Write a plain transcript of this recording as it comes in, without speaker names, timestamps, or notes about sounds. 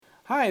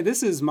Hi,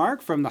 this is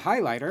Mark from The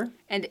Highlighter.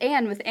 And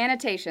Anne with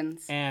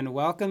Annotations. And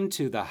welcome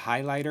to The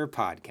Highlighter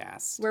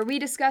Podcast, where we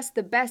discuss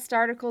the best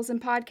articles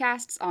and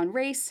podcasts on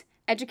race,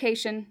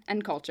 education,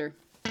 and culture.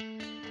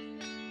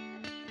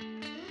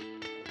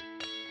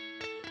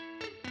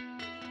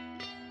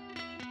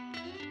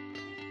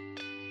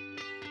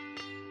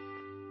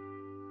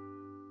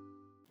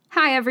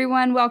 Hi,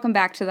 everyone. Welcome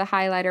back to the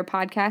Highlighter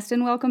Podcast,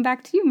 and welcome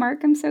back to you,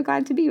 Mark. I'm so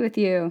glad to be with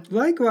you.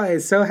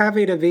 Likewise. So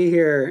happy to be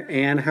here.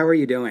 Anne, how are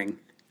you doing?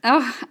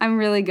 Oh, I'm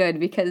really good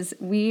because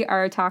we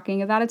are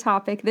talking about a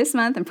topic this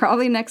month and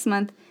probably next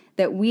month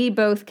that we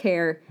both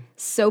care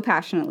so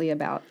passionately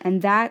about,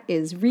 and that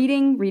is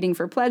reading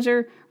for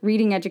pleasure,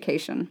 reading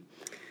education.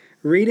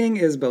 Reading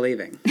is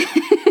believing.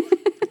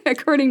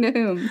 According to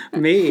whom?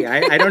 Me.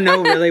 I don't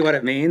know really what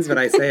it means, but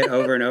I say it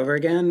over and over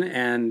again,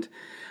 and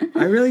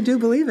I really do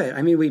believe it.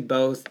 I mean, we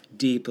both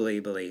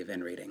deeply believe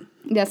in reading.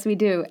 Yes, we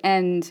do.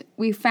 And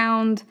we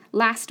found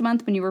last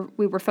month when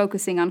we were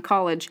focusing on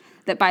college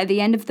that by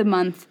the end of the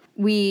month,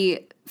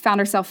 we found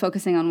ourselves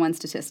focusing on one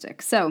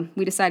statistic. So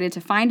we decided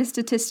to find a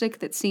statistic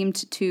that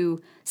seemed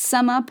to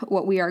sum up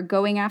what we are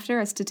going after,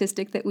 a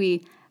statistic that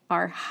we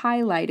are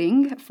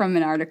highlighting from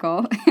an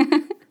article,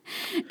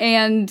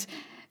 and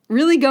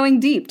really going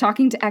deep,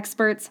 talking to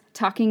experts,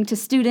 talking to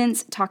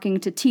students, talking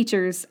to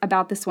teachers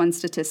about this one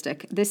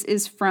statistic. This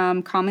is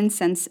from Common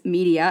Sense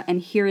Media,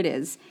 and here it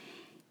is.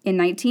 In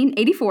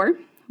 1984,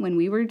 when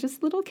we were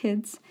just little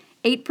kids,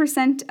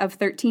 8% of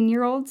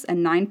 13-year-olds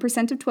and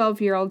 9% of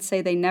 12-year-olds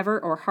say they never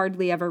or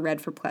hardly ever read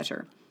for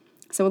pleasure.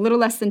 So a little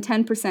less than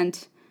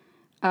 10%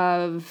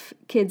 of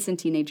kids and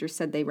teenagers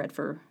said they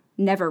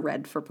never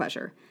read for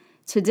pleasure.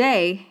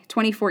 Today,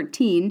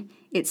 2014,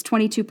 it's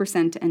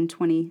 22% and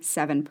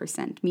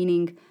 27%,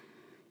 meaning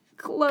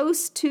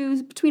close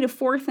to between a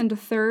fourth and a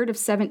third of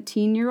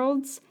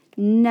 17-year-olds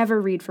never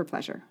read for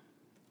pleasure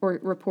or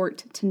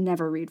report to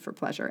never read for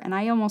pleasure. And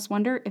I almost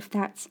wonder if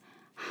that's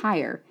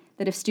higher,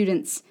 that if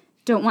students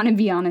don't want to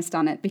be honest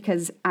on it,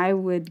 because I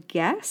would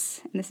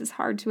guess, and this is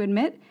hard to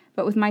admit,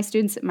 but with my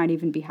students, it might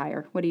even be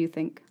higher. What do you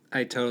think?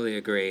 I totally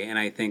agree, and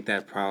I think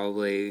that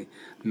probably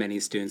many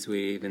students would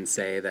even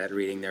say that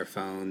reading their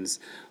phones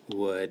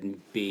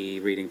would be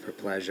reading for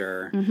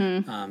pleasure,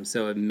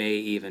 so it may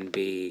even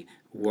be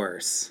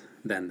worse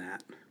than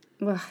that.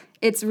 Ugh,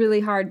 it's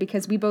really hard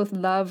because we both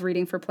love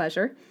reading for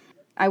pleasure.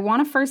 I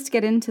want to first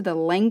get into the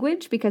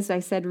language because I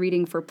said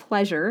reading for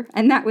pleasure,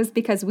 and that was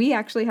because we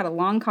actually had a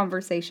long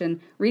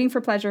conversation, reading for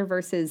pleasure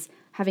versus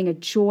having a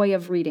joy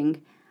of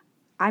reading.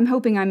 I'm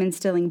hoping I'm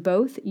instilling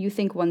both. You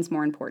think one's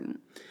more important?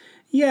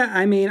 Yeah,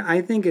 I mean,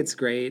 I think it's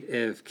great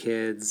if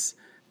kids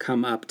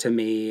come up to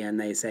me and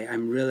they say,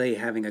 I'm really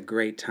having a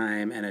great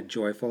time and a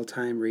joyful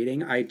time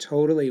reading. I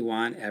totally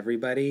want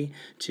everybody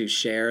to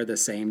share the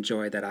same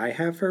joy that I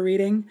have for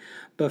reading.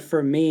 But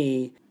for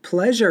me,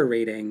 pleasure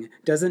reading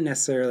doesn't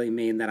necessarily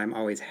mean that I'm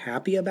always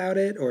happy about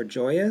it or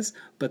joyous,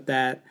 but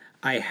that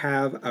I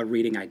have a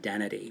reading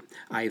identity.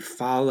 I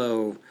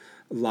follow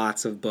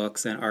lots of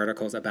books and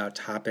articles about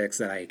topics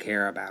that I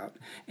care about.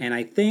 And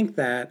I think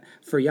that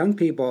for young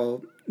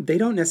people, they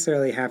don't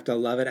necessarily have to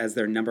love it as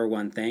their number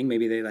one thing.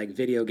 Maybe they like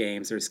video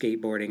games or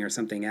skateboarding or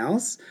something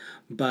else.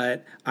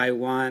 But I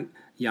want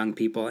young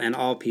people and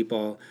all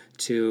people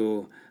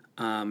to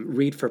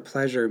read for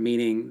pleasure,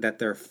 meaning that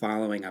they're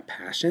following a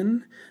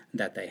passion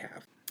that they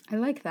have. I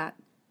like that.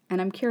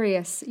 And I'm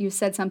curious, you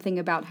said something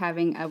about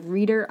having a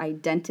reader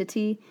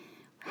identity.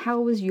 How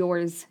was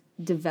yours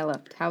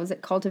developed? How was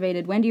it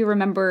cultivated? When do you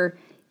remember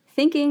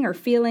thinking or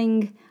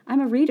feeling,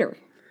 I'm a reader?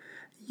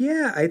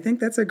 Yeah, I think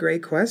that's a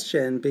great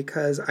question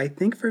because I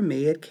think for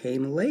me it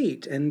came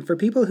late. And for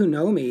people who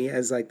know me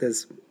as like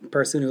this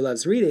person who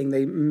loves reading,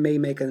 they may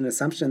make an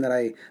assumption that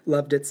I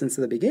loved it since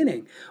the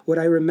beginning. What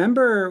I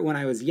remember when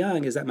I was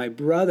young is that my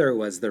brother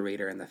was the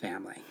reader in the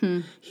family.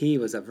 He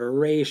was a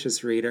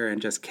voracious reader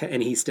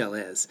and he still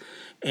is.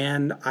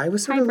 And I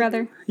was sort Hi, of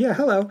brother. Yeah,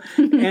 hello.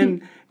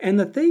 And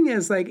the thing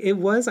is, I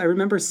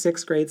remember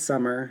sixth grade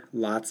summer,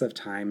 lots of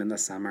time in the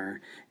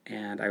summer,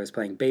 and I was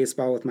playing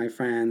baseball with my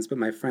friends, but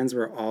my friends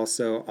were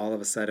also all of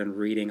a sudden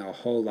reading a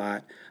whole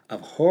lot of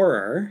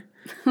horror.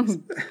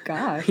 Oh,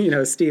 gosh.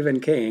 Stephen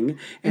King.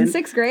 In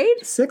sixth grade?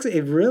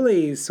 It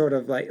really sort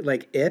of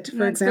like It,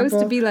 for It's example.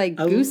 supposed to be like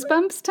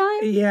Goosebumps time?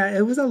 Yeah,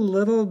 it was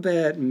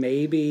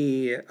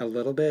maybe a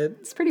little bit.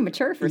 It's pretty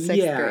mature for sixth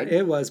grade. Yeah,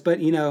 it was. But,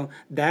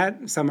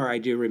 that summer I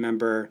do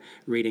remember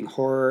reading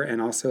horror and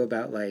also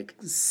about like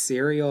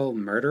serial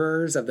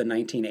murderers of the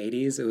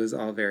 1980s. It was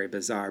all very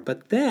bizarre.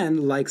 But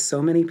then, like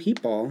so many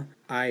people,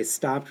 I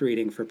stopped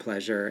reading for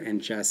pleasure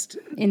and just...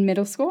 In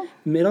middle school?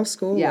 Middle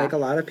school, Yeah. like a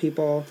lot of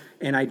people,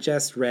 and I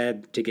just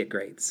read to get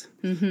grades.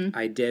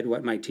 I did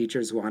what my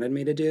teachers wanted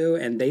me to do,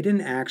 and they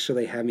didn't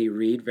actually have me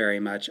read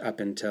very much up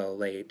until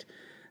late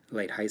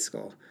high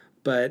school.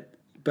 But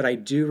I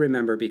do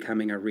remember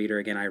becoming a reader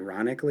again,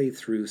 ironically,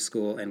 through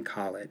school and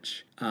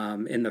college.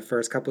 In the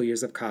first couple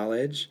years of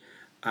college,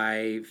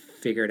 I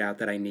figured out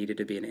that I needed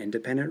to be an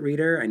independent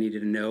reader. I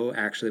needed to know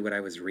actually what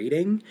I was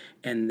reading.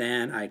 And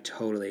then I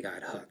totally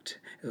got hooked.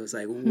 It was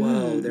like,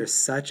 whoa, there's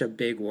such a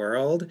big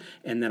world.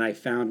 And then I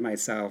found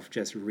myself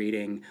just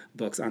reading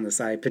books on the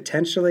side,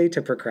 potentially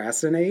to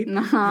procrastinate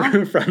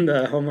from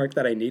the homework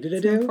that I needed to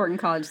do. Important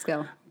college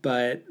skill.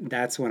 But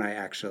that's when I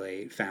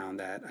actually found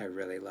that I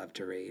really love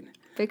to read.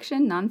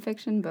 Fiction,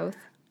 nonfiction, both?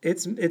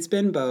 It's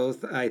been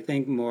both. I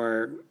think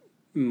more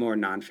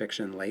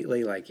nonfiction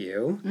lately, like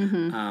you.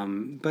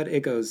 But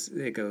it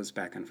goes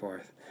back and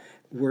forth.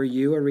 Were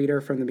you a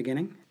reader from the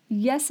beginning?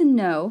 Yes and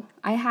no.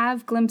 I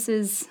have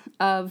glimpses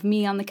of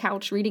me on the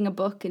couch reading a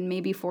book in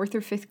maybe 4th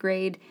or 5th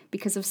grade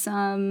because of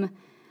some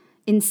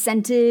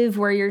incentive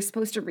where you're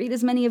supposed to read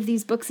as many of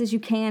these books as you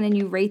can and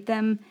you rate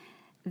them.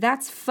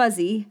 That's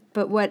fuzzy,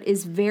 but what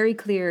is very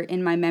clear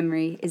in my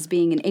memory is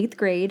being in 8th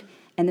grade,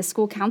 and the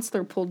school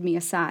counselor pulled me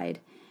aside,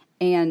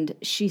 and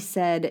she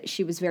said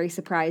she was very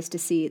surprised to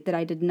see that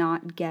I did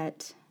not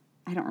get,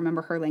 I don't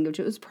remember her language,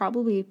 it was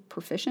probably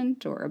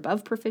proficient or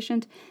above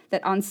proficient,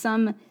 that on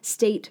some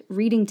state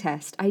reading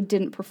test, I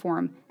didn't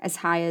perform as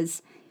high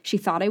as she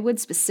thought I would,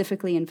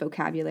 specifically in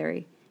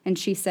vocabulary. And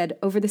she said,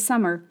 over the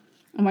summer,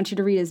 I want you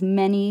to read as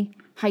many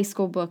high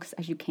school books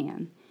as you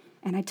can.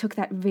 And I took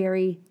that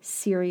very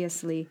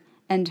seriously.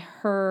 And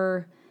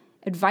her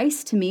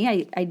advice to me,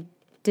 I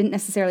didn't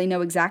necessarily know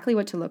exactly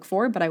what to look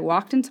for, but I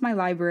walked into my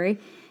library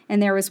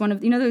and there was one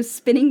of, those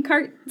spinning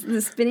carts,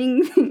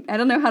 I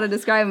don't know how to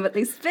describe them, but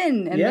they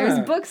spin and there's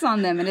books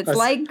on them. And it's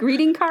like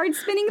greeting card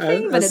spinning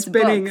thing, but it's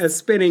books. A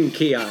spinning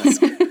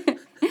kiosk.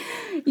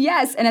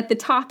 Yes. And at the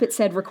top it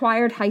said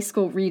required high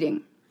school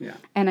reading. Yeah.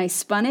 And I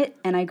spun it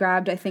and I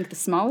grabbed, I think, the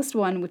smallest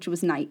one, which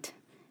was Night.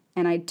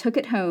 And I took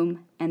it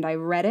home and I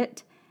read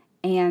it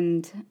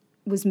and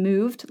was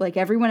moved, like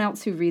everyone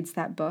else who reads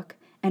that book,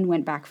 and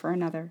went back for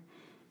another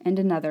and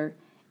another.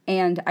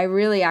 And I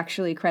really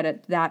actually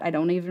credit that, I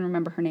don't even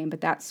remember her name,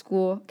 but that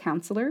school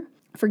counselor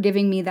for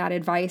giving me that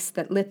advice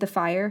that lit the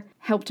fire,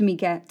 helped me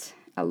get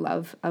a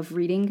love of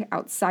reading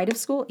outside of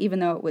school, even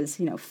though it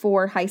was,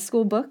 4 high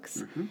school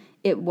books.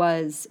 It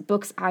was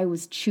books I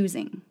was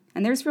choosing.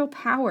 And there's real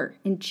power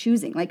in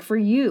choosing. Like for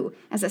you,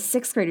 as a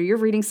 6th grader, you're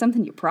reading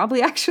something you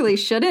probably actually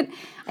shouldn't.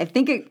 I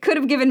think it could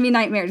have given me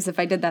nightmares if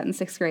I did that in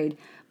 6th grade.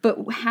 But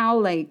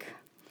how,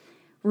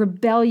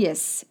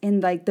 rebellious in,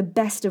 the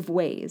best of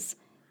ways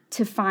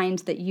to find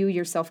that you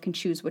yourself can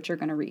choose what you're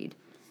going to read.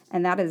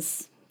 And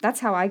that's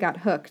how I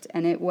got hooked.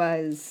 And it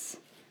was,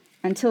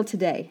 until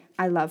today,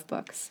 I love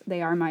books.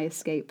 They are my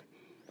escape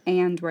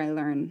and where I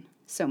learn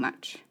so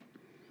much.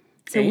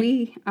 So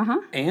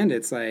And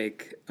it's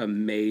like a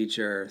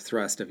major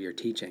thrust of your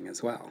teaching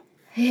as well.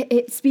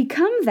 It's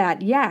become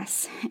that,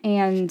 yes.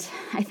 And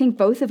I think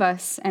both of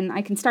us, and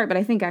I can start, but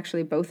I think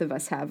actually both of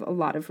us have a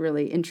lot of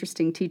really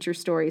interesting teacher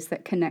stories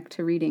that connect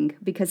to reading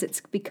because it's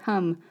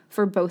become,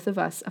 for both of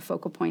us, a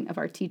focal point of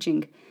our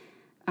teaching.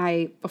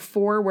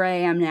 Before where I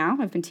am now,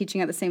 I've been teaching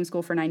at the same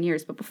school for 9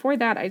 years, but before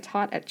that, I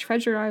taught at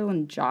Treasure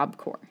Island Job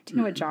Corps. Do you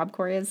know what Job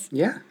Corps is?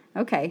 Yeah.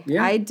 Okay.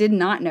 Yeah. I did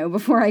not know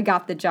before I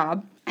got the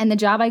job. And the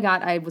job I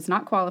got, I was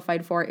not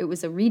qualified for. It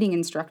was a reading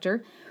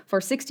instructor for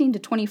 16 to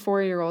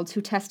 24-year-olds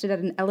who tested at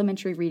an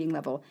elementary reading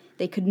level.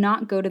 They could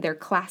not go to their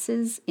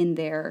classes in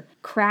their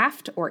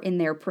craft or in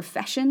their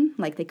profession.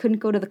 Like they couldn't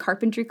go to the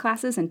carpentry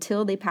classes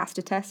until they passed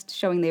a test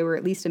showing they were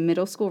at least a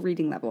middle school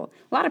reading level.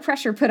 A lot of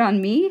pressure put on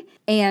me,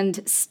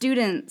 and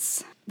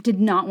students did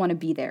not want to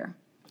be there.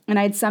 And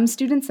I had some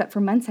students that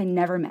for months I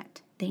never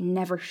met. They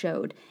never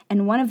showed.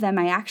 And one of them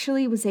I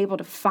actually was able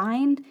to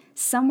find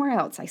somewhere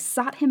else. I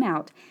sought him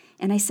out.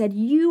 And I said,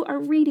 you are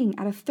reading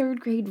at a 3rd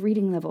grade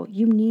reading level.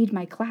 You need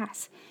my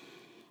class.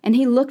 And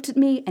he looked at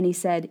me and he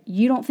said,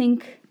 you don't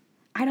think,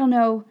 I don't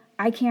know,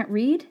 I can't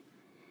read?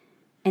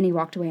 And he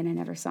walked away and I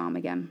never saw him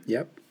again.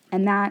 Yep.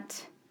 And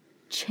that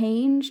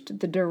changed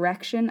the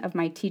direction of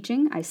my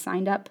teaching. I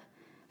signed up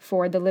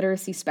for the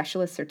Literacy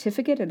Specialist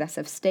Certificate at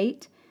SF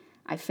State.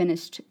 I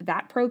finished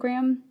that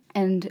program.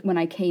 And when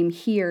I came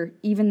here,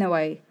 even though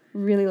I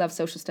really love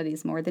social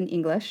studies more than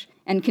English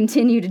and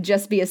continue to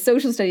just be a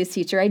social studies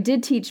teacher, I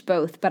did teach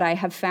both, but I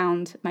have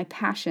found my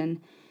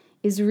passion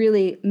is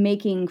really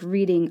making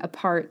reading a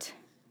part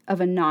of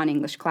a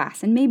non-English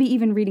class, and maybe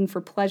even reading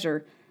for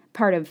pleasure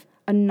part of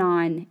a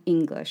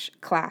non-English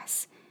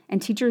class.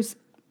 And teachers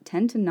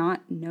tend to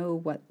not know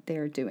what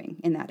they're doing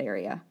in that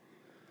area.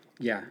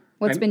 Yeah.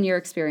 What's been your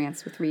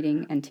experience with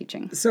reading and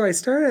teaching? So I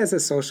started as a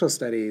social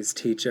studies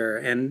teacher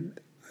and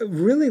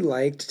really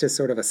liked to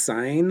sort of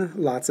assign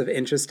lots of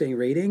interesting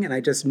reading, and I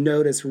just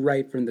noticed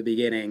right from the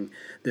beginning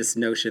this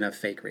notion of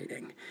fake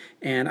reading.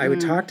 And I would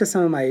talk to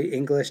some of my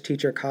English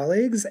teacher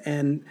colleagues,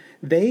 and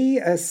they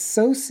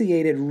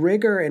associated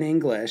rigor in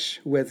English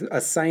with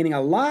assigning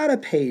a lot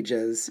of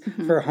pages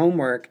for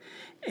homework,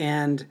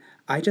 and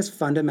I just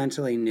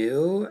fundamentally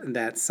knew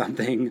that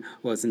something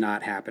was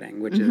not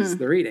happening, which is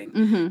the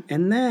reading.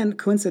 And then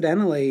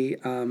coincidentally,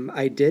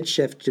 I did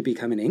shift to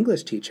become an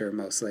English teacher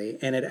mostly,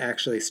 and it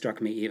actually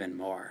struck me even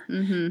more.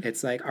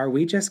 It's like, are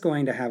we just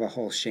going to have a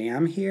whole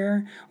sham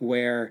here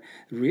where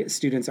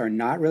students are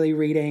not really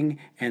reading,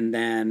 and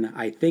then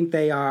I think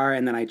they are,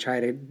 and then I try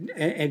to,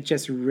 it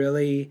just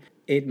really,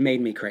 it made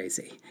me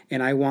crazy.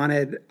 And I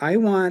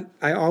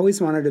always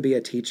wanted to be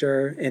a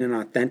teacher in an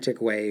authentic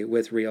way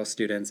with real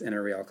students in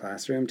a real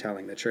classroom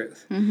telling the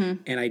truth.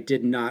 And I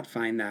did not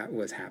find that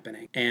was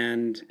happening.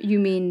 And You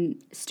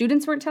mean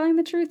students weren't telling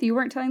the truth? You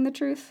weren't telling the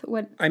truth?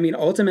 What? I mean,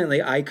 ultimately,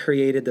 I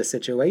created the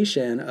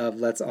situation of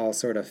let's all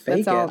sort of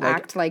fake Let's all it.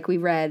 act like we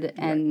read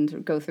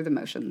and go through the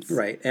motions.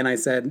 Right. And I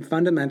said,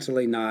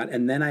 fundamentally not.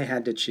 And then I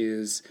had to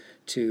choose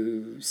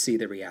to see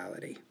the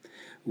reality,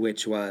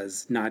 which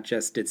was not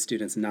just did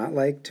students not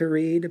like to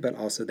read, but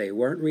also they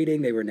weren't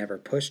reading. They were never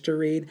pushed to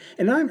read.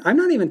 And I'm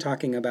not even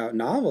talking about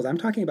novels. I'm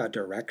talking about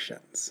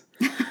directions.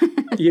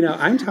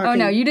 I'm talking... Oh,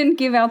 no, you didn't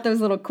give out those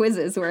little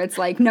quizzes where it's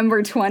like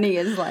number 20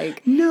 is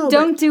like, No,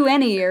 don't do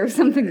any or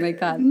something like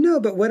that. No,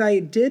 but what I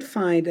did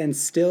find and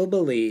still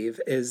believe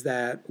is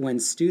that when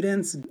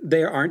students,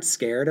 they aren't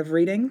scared of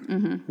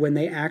reading, when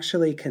they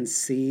actually can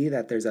see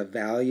that there's a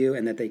value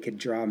and that they could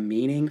draw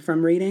meaning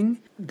from reading,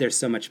 there's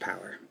so much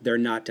power. They're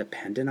not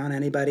dependent on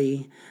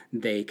anybody.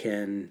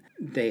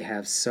 They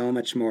have so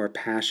much more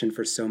passion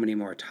for so many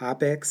more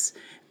topics.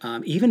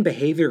 Even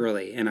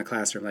behaviorally in a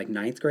classroom, like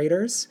ninth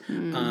graders,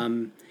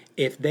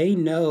 if they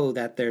know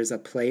that there's a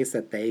place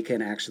that they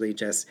can actually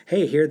just,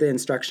 hey, here are the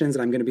instructions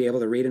and I'm going to be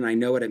able to read and I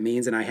know what it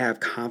means and I have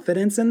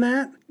confidence in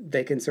that,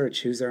 they can sort of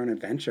choose their own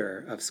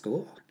adventure of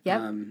school.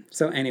 Yep.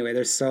 So anyway,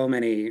 there's so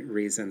many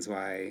reasons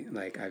why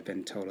I've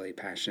been totally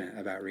passionate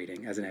about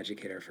reading as an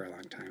educator for a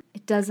long time.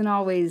 It doesn't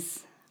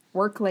always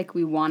work like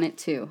we want it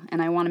to,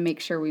 and I want to make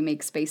sure we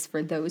make space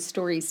for those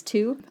stories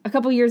too. A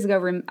couple years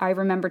ago, I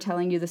remember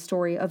telling you the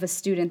story of a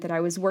student that I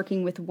was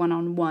working with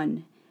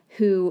one-on-one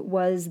who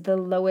was the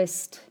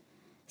lowest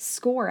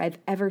score I've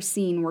ever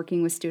seen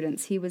working with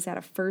students. He was at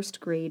a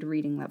first grade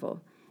reading level,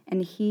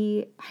 and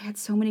I had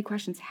so many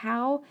questions.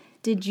 How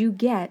did you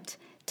get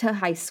to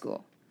high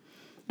school?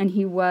 And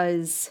he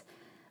was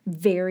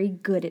very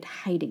good at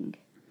hiding.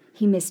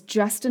 He missed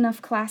just enough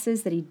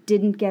classes that he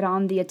didn't get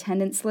on the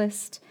attendance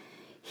list.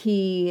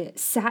 He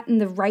sat in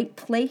the right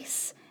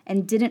place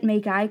and didn't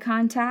make eye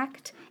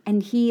contact.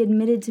 And he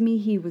admitted to me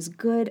he was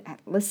good at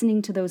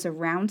listening to those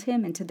around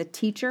him and to the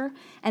teacher,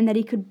 and that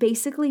he could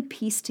basically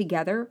piece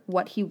together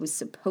what he was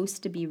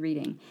supposed to be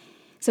reading.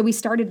 So we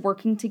started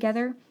working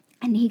together,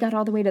 and he got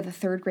all the way to the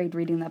third grade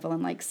reading level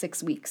in like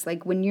 6 weeks.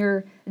 Like when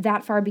you're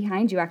that far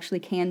behind, you actually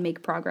can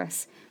make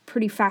progress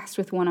pretty fast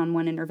with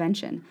one-on-one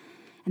intervention.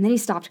 And then he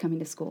stopped coming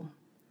to school.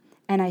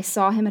 And I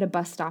saw him at a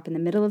bus stop in the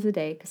middle of the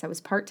day because I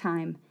was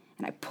part-time.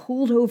 And I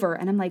pulled over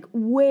and I'm like,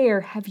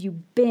 where have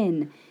you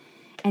been?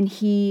 And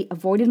he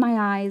avoided my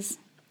eyes.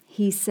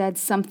 He said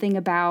something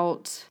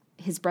about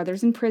his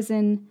brother's in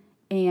prison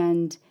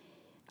and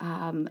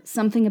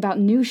something about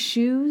new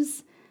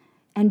shoes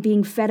and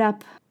being fed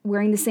up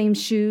wearing the same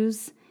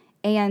shoes.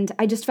 And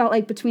I just felt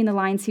like between the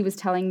lines he was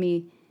telling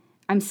me,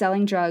 I'm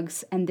selling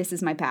drugs and this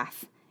is my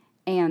path.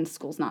 And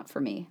school's not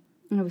for me.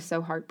 And I was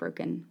so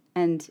heartbroken.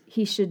 And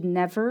he should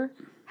never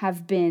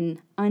have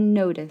been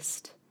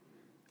unnoticed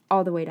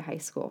all the way to high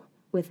school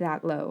with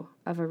that low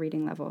of a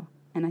reading level.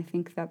 And I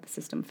think that the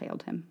system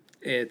failed him.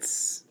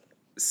 It's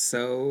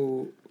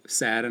so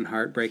sad and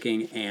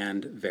heartbreaking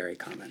and very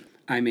common.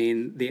 I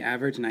mean, the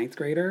average ninth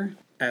grader,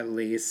 at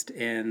least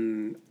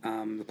in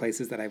the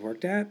places that I've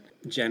worked at,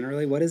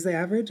 generally, what is the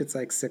average? It's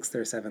like 6th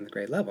or 7th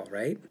grade level,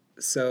 right?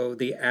 So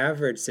the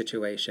average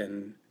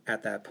situation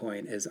at that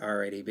point is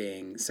already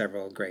being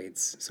several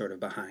grades sort of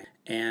behind.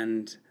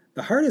 And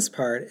the hardest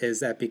part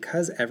is that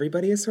because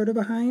everybody is sort of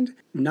behind,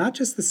 not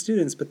just the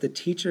students, but the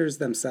teachers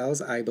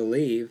themselves, I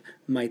believe,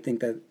 might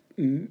think that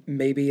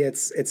maybe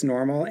it's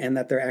normal and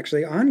that they're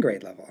actually on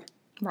grade level.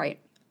 Right.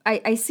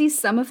 I see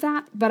some of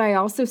that, but I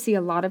also see a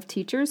lot of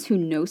teachers who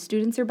know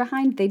students are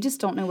behind. They just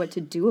don't know what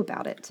to do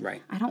about it.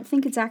 Right. I don't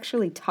think it's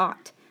actually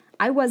taught.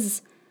 I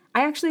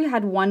actually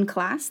had one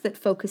class that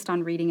focused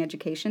on reading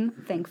education,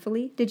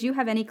 thankfully. Did you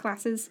have any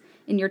classes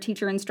in your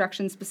teacher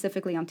instruction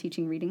specifically on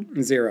teaching reading?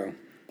 0.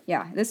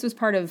 Yeah, this was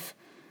part of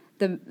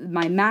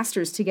my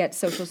master's to get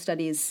social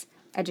studies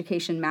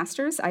education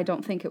master's. I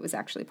don't think it was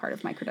actually part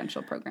of my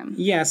credential program.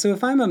 Yeah, so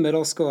if I'm a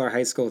middle school or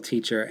high school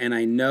teacher and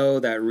I know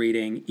that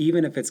reading,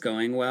 even if it's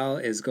going well,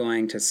 is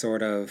going to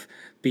sort of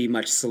be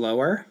much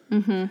slower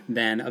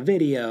than a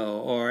video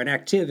or an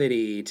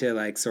activity to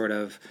like sort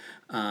of...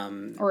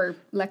 or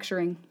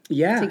lecturing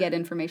to get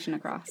information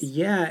across.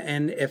 Yeah,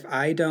 and if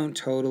I don't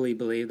totally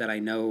believe that I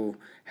know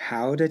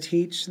how to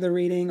teach the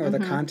reading or the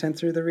content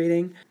through the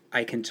reading,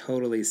 I can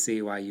totally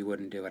see why you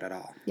wouldn't do it at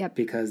all. Yep.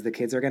 Because the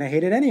kids are going to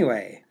hate it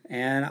anyway.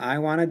 And I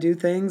want to do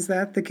things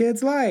that the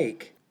kids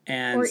like.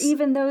 Or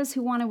even those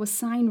who want to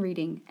assign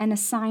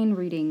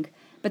reading,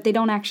 but they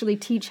don't actually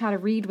teach how to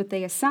read what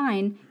they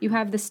assign. You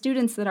have the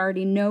students that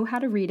already know how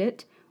to read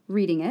it,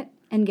 reading it,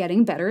 and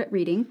getting better at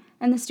reading,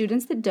 and the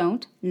students that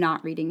don't,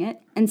 not reading it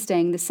and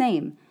staying the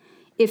same.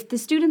 If the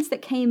students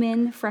that came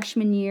in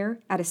freshman year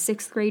at a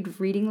 6th grade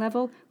reading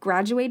level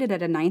graduated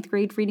at a 9th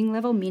grade reading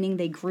level, meaning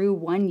they grew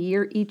 1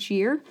 year each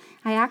year,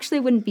 I actually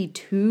wouldn't be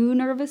too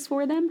nervous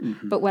for them.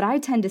 But what I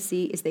tend to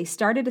see is they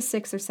started a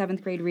 6th or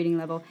 7th grade reading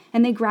level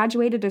and they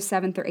graduated a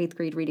 7th or 8th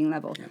grade reading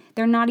level. Yep.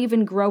 They're not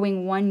even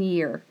growing 1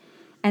 year.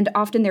 And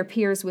often their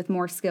peers with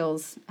more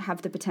skills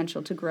have the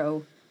potential to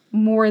grow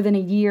more than a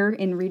year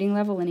in reading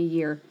level in a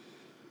year.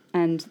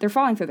 And they're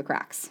falling through the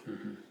cracks.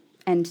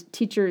 And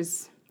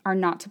teachers are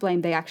not to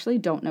blame. They actually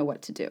don't know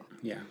what to do.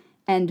 Yeah.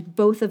 And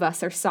both of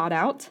us are sought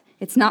out.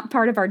 It's not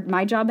part of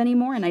my job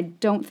anymore, and I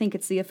don't think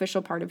it's the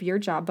official part of your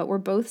job, but we're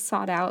both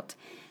sought out.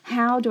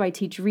 How do I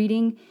teach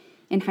reading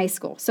in high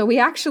school? So we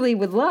actually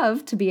would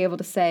love to be able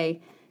to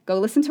say, go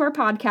listen to our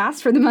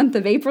podcast for the month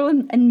of April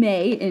and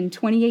May in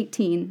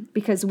 2018,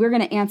 because we're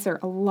going to answer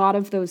a lot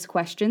of those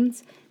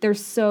questions. They're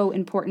so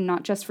important,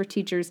 not just for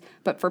teachers,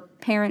 but for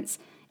parents,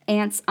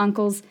 aunts,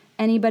 uncles,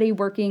 anybody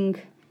working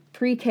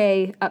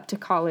pre-K up to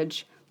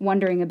college,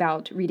 wondering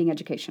about reading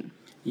education.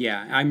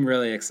 Yeah, I'm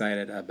really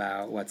excited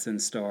about what's in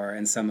store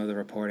and some of the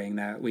reporting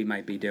that we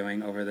might be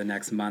doing over the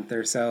next month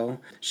or so.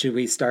 Should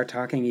we start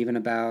talking even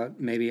about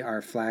maybe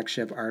our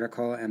flagship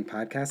article and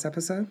podcast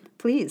episode?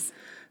 Please.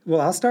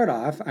 Well, I'll start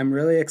off. I'm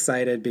really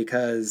excited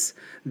because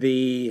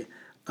the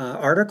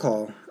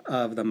article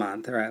of the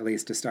month, or at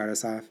least to start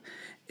us off,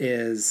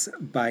 is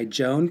by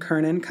Joan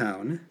Kernan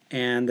Cohn,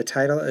 and the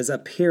title is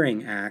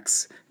Appearing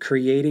Acts,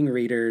 Creating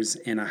Readers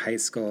in a High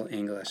School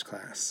English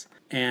Class.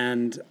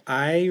 And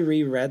I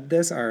reread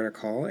this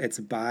article. It's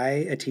by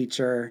a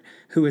teacher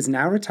who is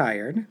now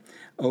retired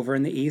over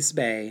in the East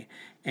Bay,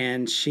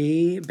 and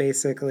she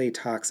basically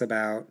talks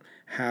about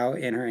how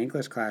in her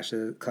English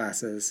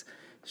classes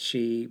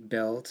she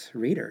built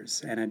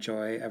readers and a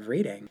joy of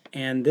reading.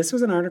 And this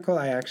was an article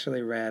I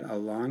actually read a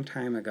long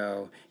time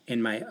ago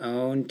in my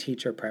own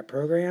teacher prep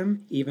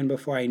program, even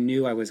before I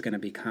knew I was going to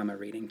become a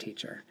reading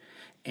teacher.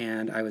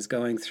 And I was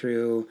going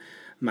through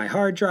my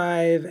hard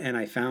drive and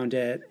I found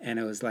it, and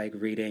it was like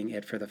reading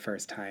it for the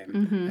first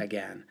time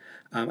again.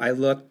 I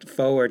looked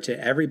forward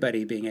to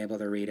everybody being able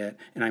to read it,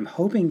 and I'm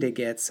hoping to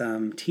get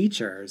some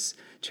teachers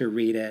to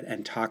read it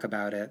and talk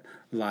about it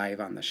live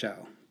on the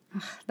show.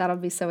 That'll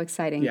be so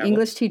exciting. Yeah,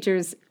 English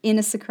teachers in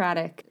a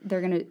Socratic,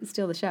 they're going to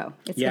steal the show.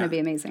 It's going to be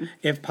amazing.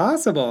 If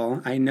possible,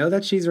 I know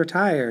that she's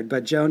retired,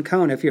 but Joan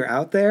Cohn, if you're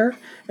out there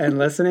and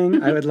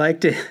listening, I'd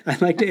like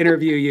to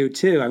interview you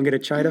too. I'm going to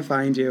try to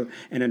find you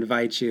and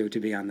invite you to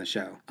be on the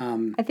show.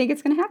 I think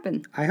it's going to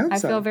happen. I hope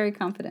so. I feel very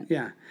confident.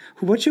 Yeah.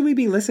 What should we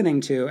be listening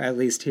to, at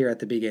least here at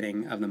the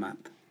beginning of the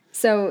month?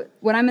 So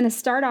what I'm going to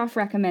start off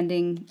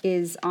recommending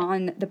is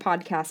on the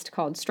podcast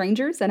called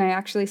Strangers, and I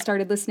actually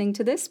started listening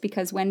to this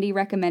because Wendy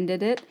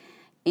recommended it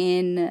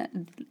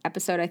in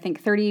episode, I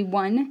think,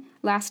 31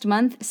 last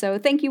month. So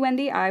thank you,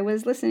 Wendy. I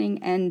was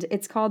listening, and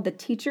it's called The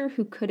Teacher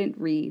Who Couldn't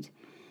Read.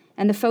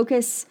 And the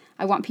focus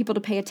I want people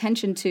to pay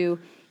attention to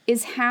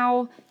is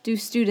how do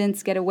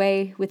students get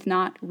away with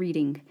not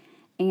reading,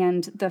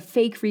 and the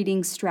fake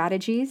reading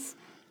strategies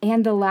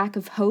and the lack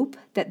of hope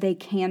that they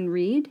can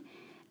read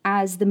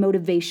as the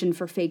motivation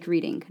for fake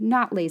reading,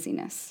 not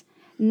laziness,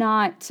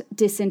 not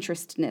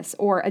disinterestedness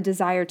or a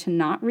desire to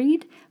not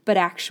read, but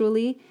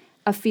actually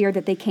a fear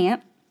that they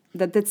can't,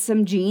 that that's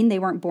some gene they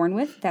weren't born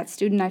with. That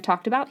student I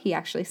talked about, he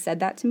actually said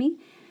that to me.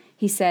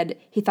 He said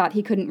he thought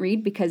he couldn't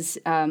read because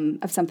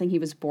of something he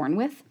was born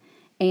with,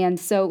 and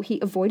so he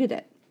avoided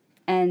it.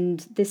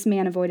 And this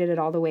man avoided it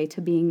all the way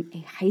to being a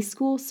high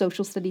school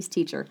social studies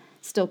teacher,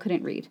 still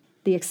couldn't read.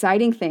 The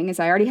exciting thing is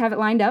I already have it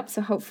lined up,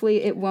 so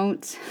hopefully it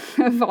won't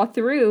fall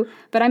through,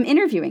 but I'm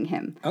interviewing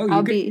him. Oh,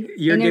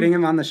 you're getting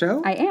him on the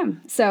show? I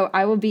am. So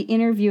I will be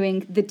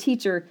interviewing the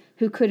teacher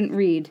who couldn't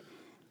read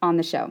on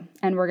the show,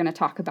 and we're going to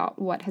talk about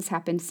what has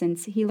happened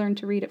since he learned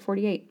to read at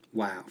 48.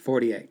 Wow,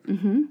 48.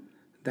 Mm-hmm.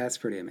 That's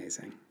pretty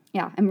amazing.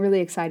 Yeah, I'm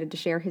really excited to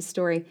share his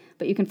story,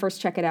 but you can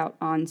first check it out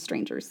on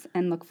Strangers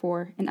and look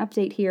for an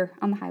update here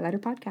on the Highlighter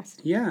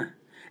podcast. Yeah.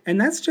 And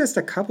that's just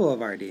a couple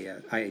of our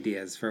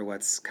ideas for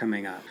what's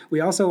coming up. We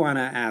also want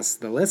to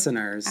ask the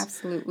listeners,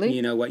 absolutely,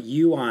 what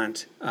you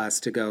want us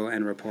to go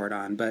and report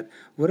on. But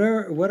what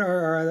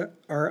are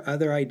our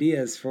other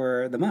ideas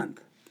for the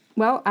month?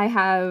 Well, I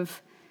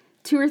have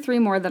 2 or 3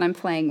 more that I'm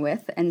playing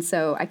with, and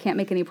so I can't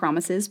make any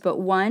promises. But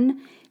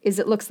one is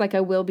it looks like I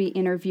will be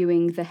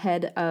interviewing the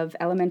head of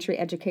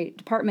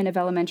Department of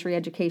Elementary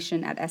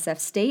Education at SF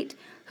State,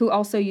 who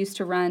also used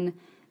to run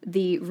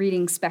the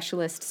reading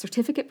specialist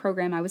certificate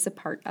program I was a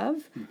part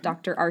of,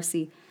 Dr. Arce,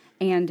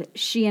 and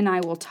she and I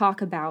will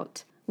talk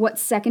about what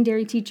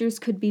secondary teachers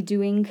could be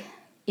doing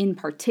in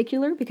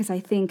particular, because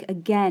I think,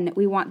 again,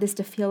 we want this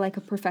to feel like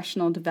a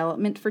professional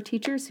development for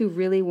teachers who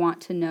really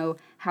want to know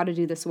how to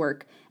do this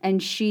work.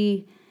 And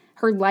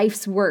her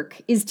life's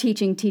work is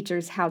teaching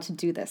teachers how to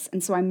do this.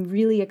 And so I'm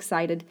really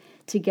excited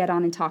to get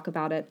on and talk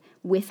about it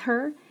with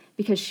her,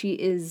 because she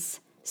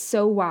is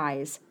so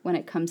wise when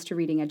it comes to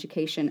reading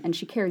education, and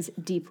she cares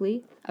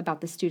deeply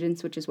about the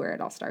students, which is where it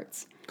all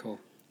starts. Cool.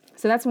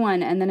 So that's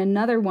one. And then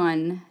another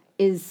one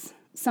is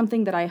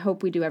something that I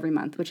hope we do every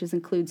month, which is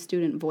include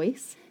student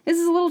voice. This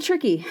is a little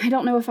tricky. I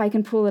don't know if I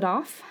can pull it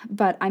off,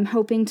 but I'm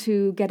hoping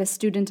to get a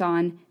student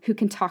on who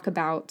can talk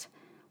about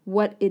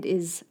what it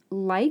is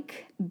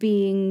like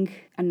being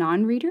a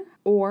non-reader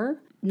or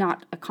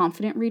not a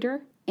confident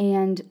reader,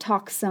 and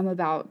talk some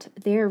about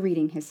their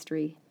reading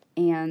history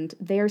and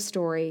their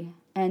story,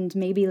 and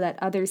maybe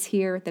let others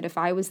hear that if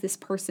I was this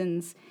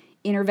person's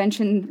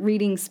intervention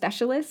reading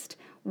specialist,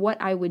 what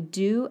I would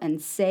do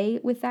and say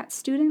with that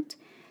student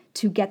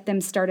to get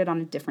them started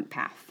on a different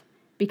path.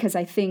 Because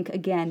I think,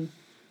 again,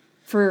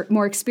 for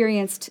more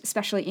experienced,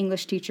 especially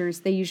English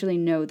teachers, they usually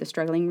know the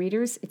struggling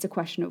readers. It's a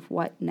question of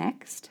what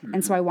next. Mm-hmm.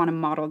 And so I want to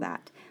model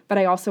that. But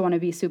I also want to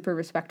be super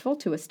respectful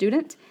to a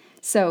student.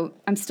 So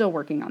I'm still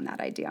working on that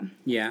idea.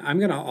 Yeah, I'm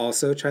going to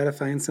also try to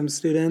find some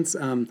students.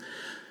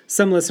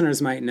 Some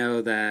listeners might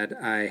know that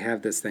I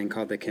have this thing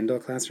called the Kindle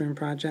Classroom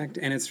Project,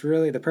 and it's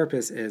really, the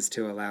purpose is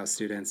to allow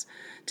students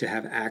to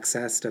have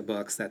access to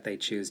books that they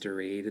choose to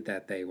read,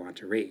 that they want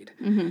to read.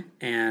 Mm-hmm.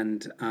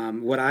 And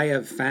what I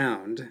have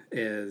found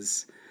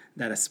is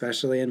that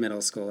especially in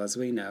middle school, as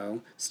we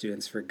know,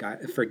 students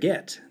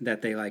forget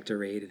that they like to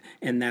read,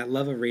 and that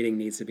love of reading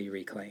needs to be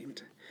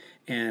reclaimed.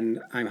 And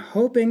I'm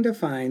hoping to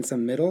find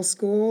some middle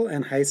school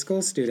and high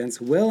school students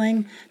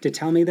willing to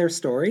tell me their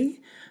story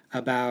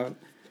about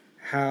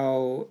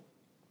how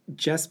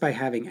just by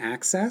having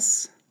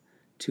access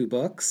to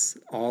books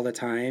all the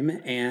time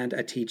and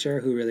a teacher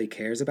who really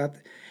cares about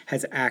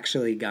has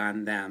actually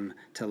gotten them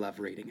to love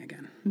reading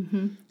again.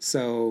 Mm-hmm.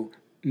 So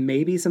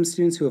maybe some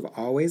students who have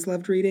always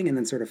loved reading and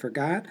then sort of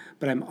forgot,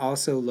 but I'm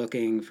also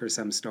looking for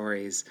some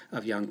stories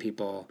of young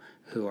people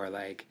who are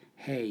like,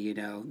 hey, you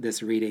know,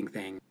 this reading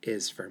thing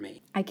is for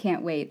me. I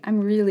can't wait.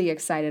 I'm really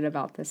excited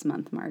about this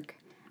month, Mark.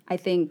 I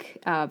think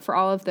for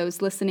all of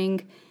those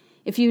listening,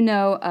 if you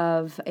know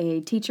of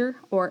a teacher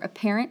or a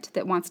parent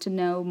that wants to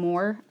know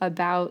more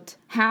about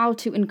how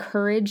to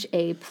encourage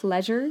a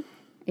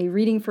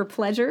reading for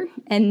pleasure,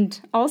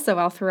 and also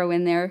I'll throw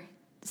in there,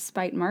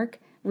 despite Mark,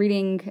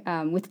 reading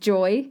with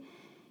joy,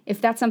 if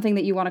that's something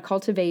that you want to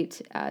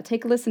cultivate,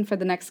 take a listen for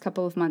the next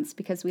couple of months,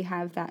 because we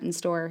have that in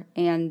store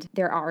and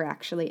there are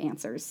actually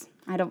answers.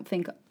 I don't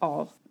think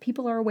all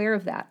people are aware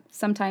of that.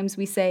 Sometimes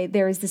we say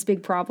there is this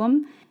big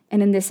problem,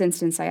 and in this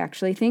instance I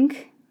actually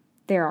think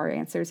there are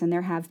answers, and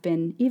there have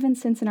been, even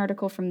since an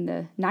article from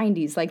the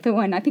 90s, like the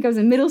one, I think I was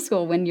in middle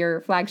school when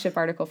your flagship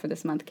article for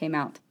this month came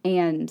out.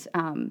 And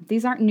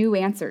these aren't new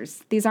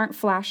answers. These aren't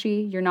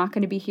flashy. You're not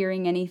going to be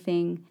hearing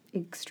anything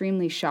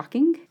extremely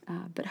shocking,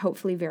 but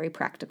hopefully very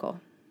practical.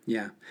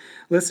 Yeah.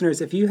 Listeners,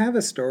 if you have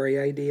a story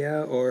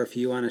idea or if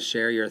you want to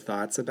share your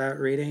thoughts about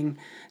reading,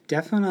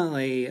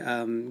 definitely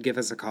give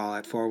us a call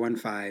at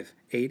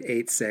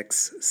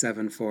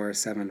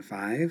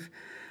 415-886-7475.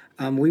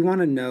 We want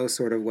to know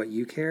sort of what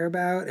you care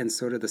about and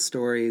sort of the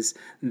stories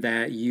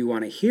that you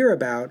want to hear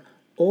about,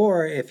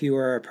 or if you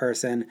are a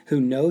person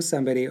who knows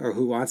somebody or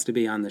who wants to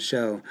be on the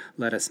show,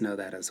 let us know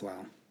that as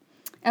well.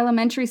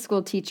 Elementary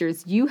school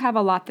teachers, you have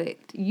a lot that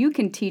you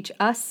can teach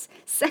us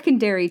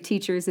secondary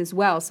teachers as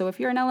well. So if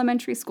you're an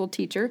elementary school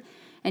teacher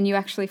and you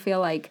actually feel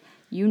like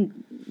you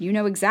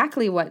know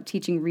exactly what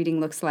teaching reading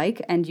looks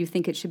like and you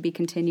think it should be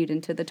continued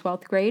into the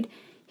 12th grade,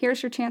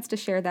 here's your chance to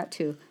share that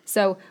too.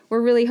 So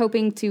we're really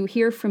hoping to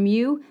hear from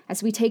you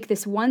as we take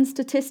this one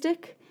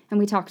statistic and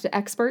we talk to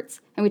experts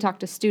and we talk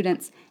to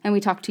students and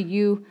we talk to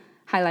you,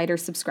 Highlighter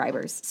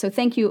subscribers. So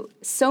thank you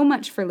so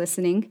much for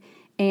listening,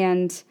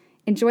 and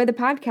enjoy the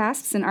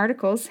podcasts and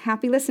articles.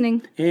 Happy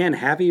listening. And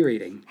happy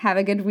reading. Have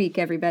a good week,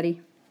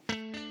 everybody.